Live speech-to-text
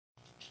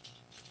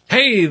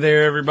Hey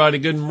there, everybody.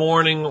 Good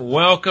morning.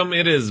 Welcome.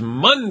 It is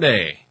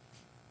Monday.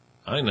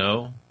 I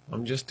know.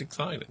 I'm just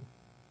excited.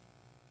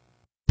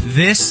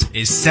 This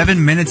is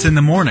 7 Minutes in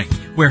the Morning,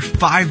 where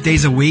 5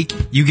 days a week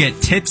you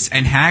get tips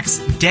and hacks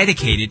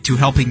dedicated to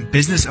helping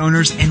business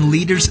owners and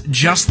leaders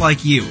just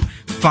like you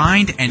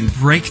find and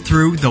break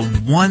through the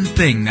one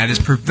thing that is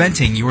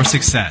preventing your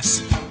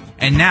success.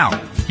 And now,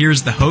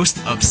 here's the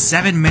host of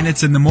 7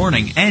 Minutes in the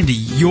Morning and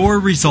your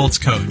results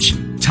coach,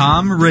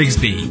 Thom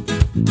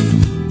Rigsby.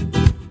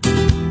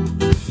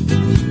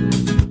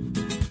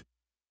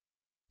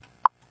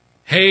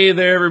 Hey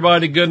there,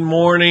 everybody. Good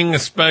morning. A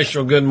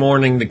special good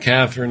morning to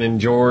Catherine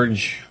and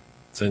George,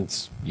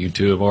 since you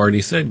two have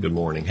already said good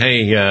morning.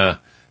 Hey,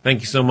 thank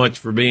you so much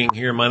for being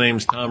here. My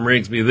name's Thom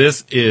Rigsby.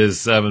 This is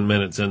 7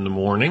 Minutes in the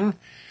Morning,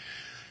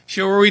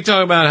 show where we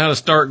talk about how to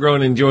start, grow,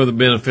 and enjoy the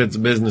benefits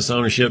of business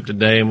ownership.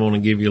 Today, I'm going to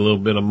give you a little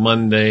bit of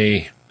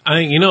Monday.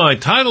 I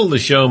titled the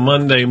show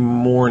Monday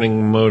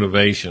Morning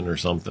Motivation or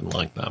something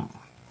like that.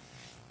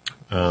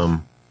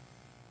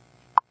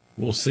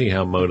 We'll see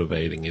how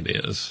motivating it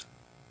is.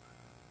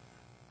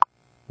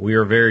 We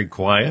are very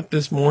quiet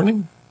this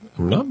morning.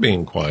 I'm not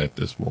being quiet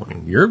this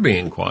morning. You're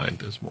being quiet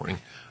this morning.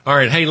 All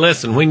right. Hey,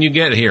 listen, when you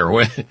get here,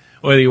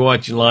 whether you're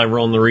watching live or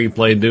on the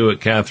replay, do what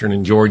Catherine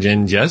and George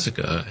and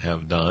Jessica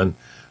have done.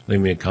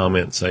 Leave me a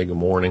comment and say good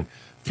morning.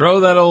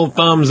 Throw that old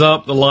thumbs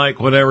up, the like,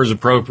 whatever's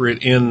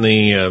appropriate in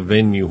the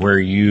venue where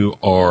you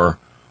are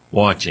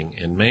watching.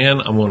 And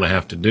man, I'm going to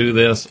have to do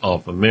this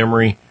off of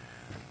memory.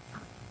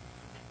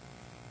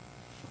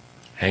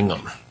 Hang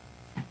on.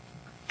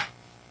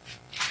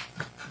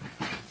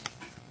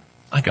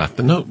 I got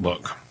the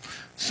notebook.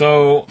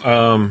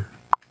 So,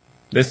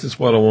 this is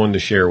what I wanted to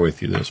share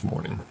with you this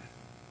morning.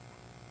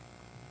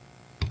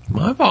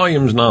 My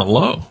volume's not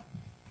low.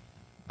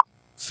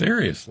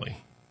 Seriously.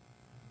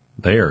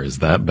 There, is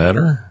that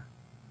better?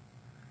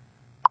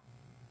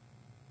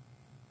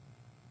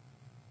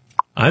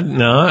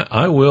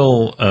 I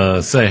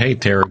will say, hey,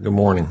 Tara, good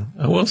morning.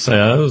 I will say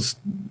I was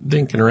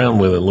dinking around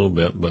with it a little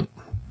bit, but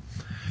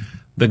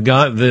the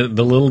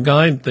little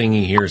guide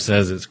thingy here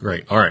says it's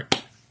great. All right.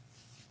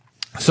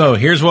 So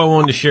here's what I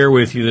wanted to share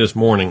with you this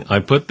morning. I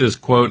put this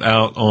quote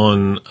out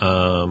on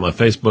my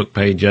Facebook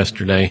page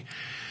yesterday.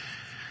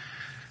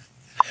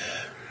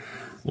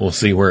 We'll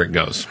see where it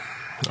goes.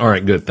 All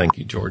right, good. Thank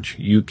you, George.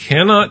 You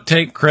cannot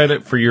take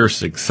credit for your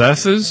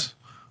successes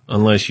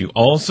unless you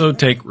also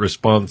take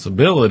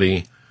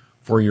responsibility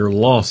for your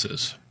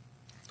losses.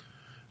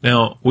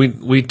 Now,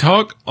 we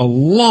talk a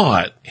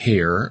lot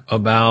here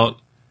about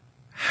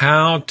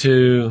how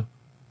to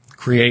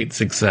create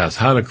success,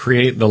 how to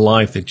create the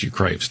life that you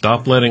crave.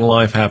 Stop letting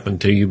life happen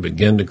to you.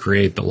 Begin to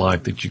create the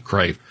life that you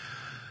crave.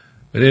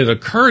 But it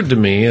occurred to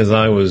me as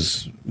I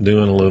was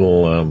doing a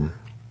little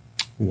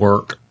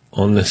work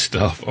on this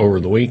stuff over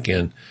the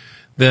weekend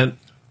that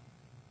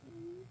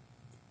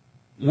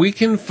we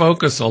can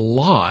focus a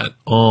lot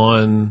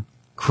on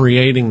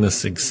creating the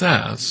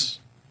success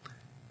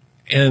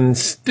and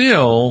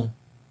still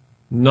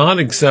not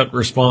accept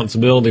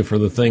responsibility for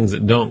the things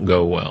that don't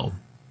go well.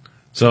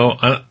 So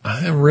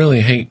I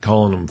really hate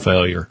calling them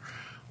failure.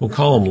 We'll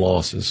call them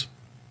losses.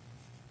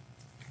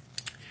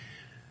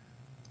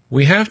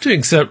 We have to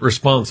accept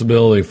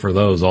responsibility for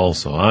those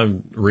also.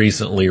 I've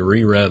recently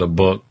reread a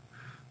book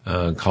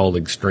called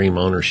Extreme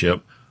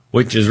Ownership,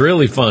 which is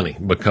really funny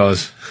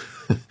because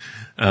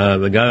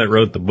the guy that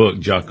wrote the book,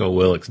 Jocko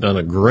Willick's, done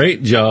a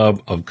great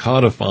job of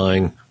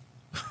codifying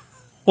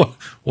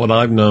what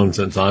I've known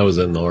since I was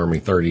in the Army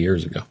 30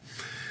 years ago.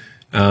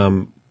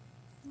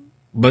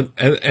 But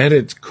at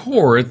its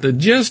core, at the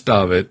gist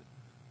of it,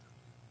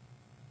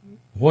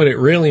 what it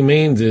really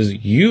means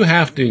is you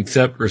have to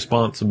accept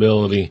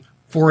responsibility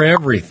for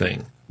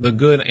everything, the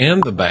good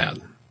and the bad,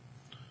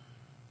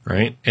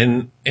 right?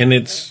 And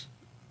it's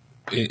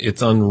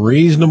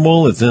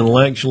unreasonable, it's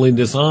intellectually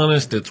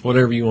dishonest, it's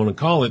whatever you want to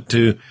call it,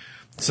 to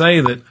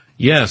say that,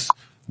 yes,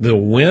 the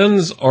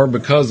wins are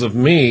because of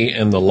me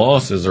and the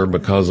losses are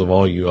because of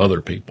all you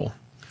other people.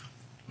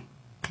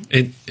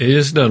 It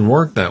just doesn't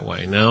work that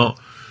way. Now,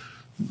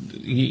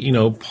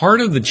 part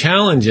of the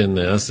challenge in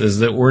this is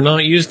that we're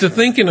not used to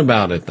thinking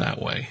about it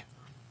that way.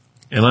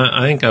 And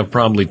I think I've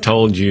probably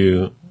told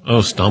you,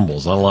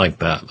 stumbles. I like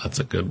that. That's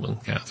a good one,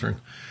 Catherine.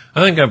 I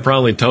think I've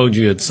probably told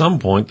you at some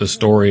point the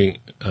story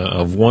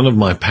of one of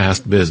my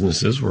past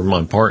businesses where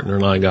my partner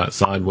and I got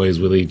sideways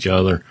with each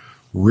other,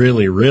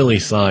 really, really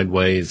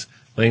sideways.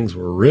 Things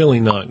were really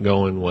not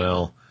going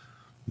well.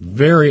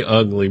 Very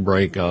ugly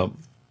breakup.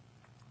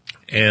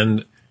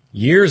 And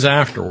years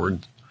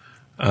afterward,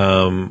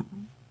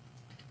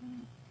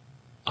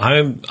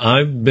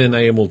 I've been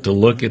able to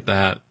look at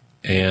that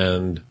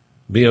and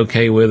be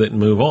okay with it and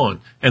move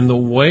on. And the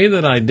way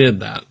that I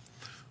did that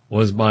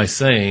was by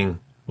saying,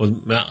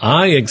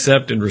 I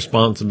accepted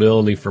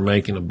responsibility for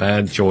making a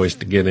bad choice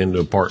to get into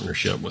a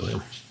partnership with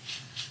him.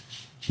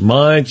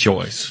 My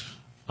choice.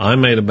 I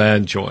made a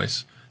bad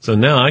choice. So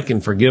now I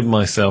can forgive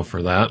myself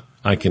for that.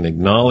 I can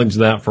acknowledge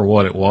that for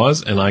what it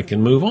was, and I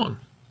can move on.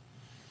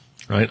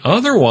 Right?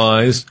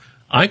 Otherwise,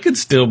 I could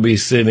still be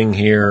sitting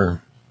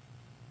here,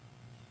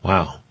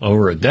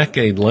 over a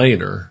decade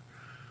later,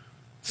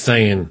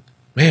 saying,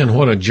 man,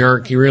 what a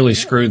jerk. He really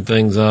screwed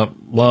things up,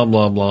 blah,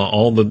 blah, blah,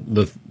 all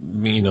the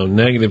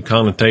negative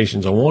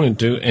connotations I wanted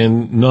to,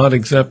 and not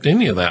accept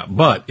any of that.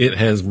 But it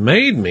has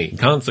made me,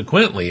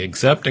 consequently,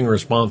 accepting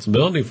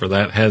responsibility for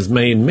that has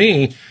made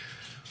me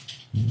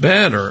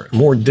better,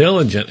 more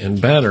diligent and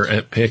better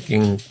at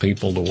picking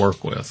people to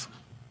work with.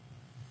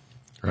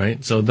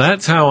 Right? So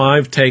that's how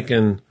I've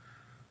taken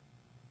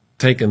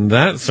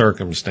that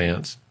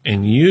circumstance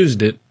and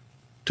used it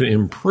to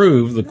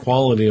improve the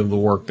quality of the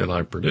work that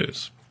I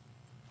produce.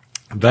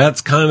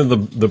 That's kind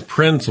of the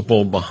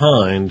principle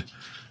behind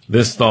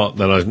this thought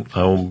that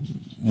I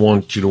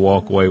want you to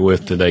walk away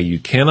with today. You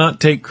cannot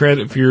take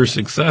credit for your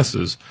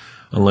successes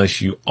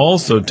unless you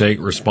also take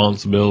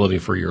responsibility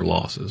for your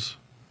losses,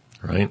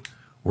 right?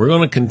 We're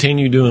going to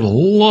continue doing a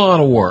lot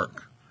of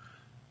work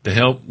to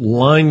help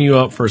line you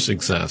up for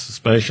success,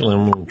 especially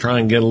I'm going to try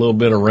and get a little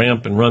bit of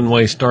ramp and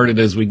runway started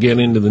as we get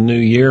into the new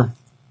year.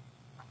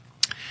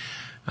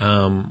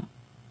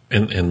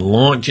 And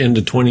launch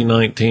into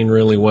 2019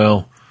 really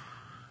well.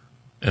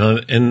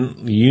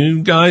 And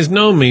you guys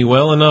know me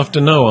well enough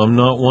to know I'm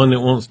not one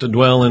that wants to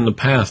dwell in the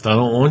past. I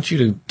don't want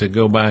you to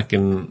go back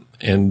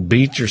and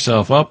beat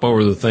yourself up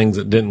over the things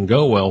that didn't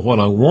go well. What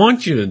I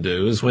want you to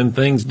do is when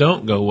things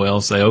don't go well,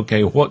 say,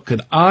 okay, what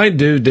could I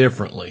do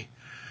differently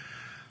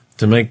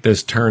to make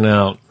this turn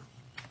out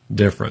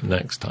different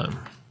next time?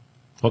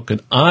 What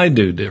could I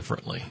do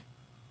differently?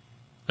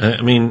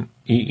 I mean,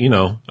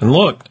 and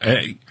look,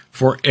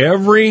 for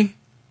every,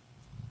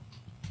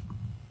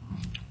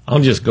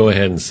 I'll just go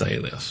ahead and say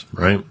this,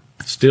 right?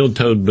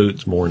 Steel-toed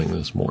boots morning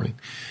this morning.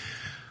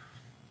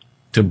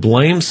 To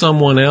blame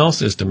someone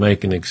else is to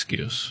make an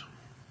excuse.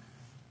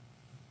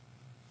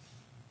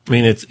 I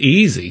mean, it's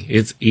easy.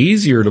 It's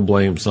easier to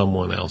blame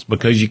someone else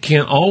because you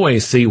can't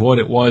always see what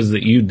it was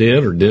that you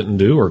did or didn't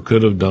do or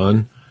could have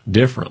done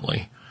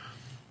differently,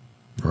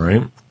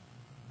 right?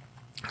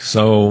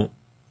 So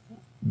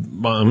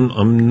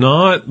I'm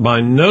not,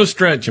 by no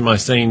stretch am I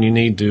saying you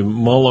need to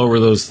mull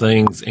over those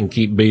things and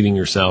keep beating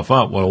yourself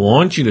up. What I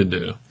want you to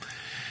do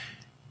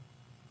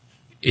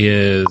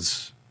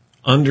is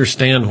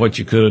understand what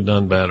you could have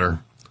done better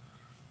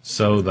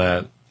so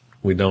that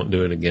we don't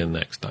do it again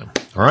next time.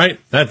 All right,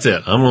 that's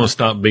it. I'm going to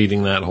stop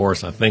beating that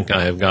horse. I think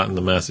I have gotten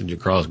the message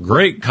across.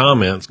 Great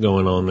comments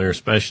going on there,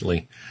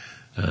 especially.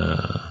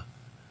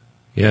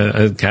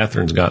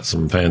 Catherine's got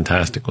some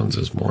fantastic ones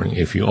this morning.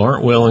 If you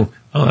aren't willing,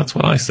 that's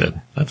what I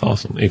said. That's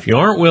awesome. If you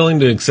aren't willing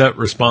to accept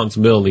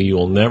responsibility, you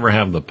will never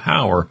have the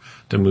power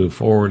to move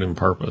forward in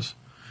purpose.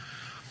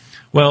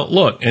 Well,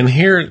 look, and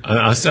here,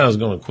 I said I was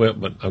going to quit,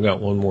 but I've got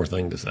one more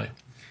thing to say.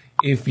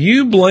 If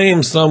you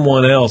blame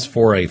someone else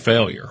for a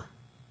failure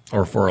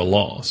or for a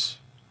loss,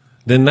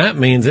 then that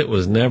means it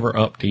was never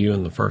up to you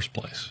in the first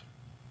place.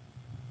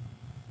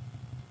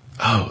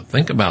 Oh,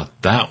 think about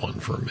that one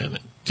for a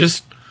minute.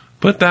 Just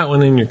put that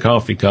one in your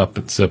coffee cup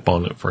and sip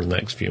on it for the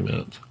next few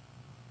minutes.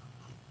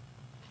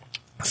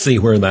 See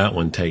where that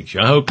one takes you.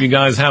 I hope you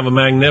guys have a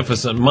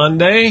magnificent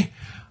Monday.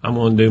 I'm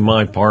going to do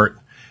my part,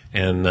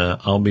 and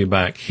I'll be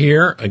back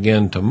here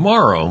again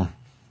tomorrow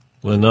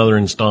with another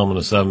installment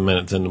of 7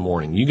 Minutes in the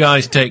Morning. You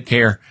guys take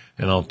care,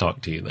 and I'll talk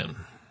to you then.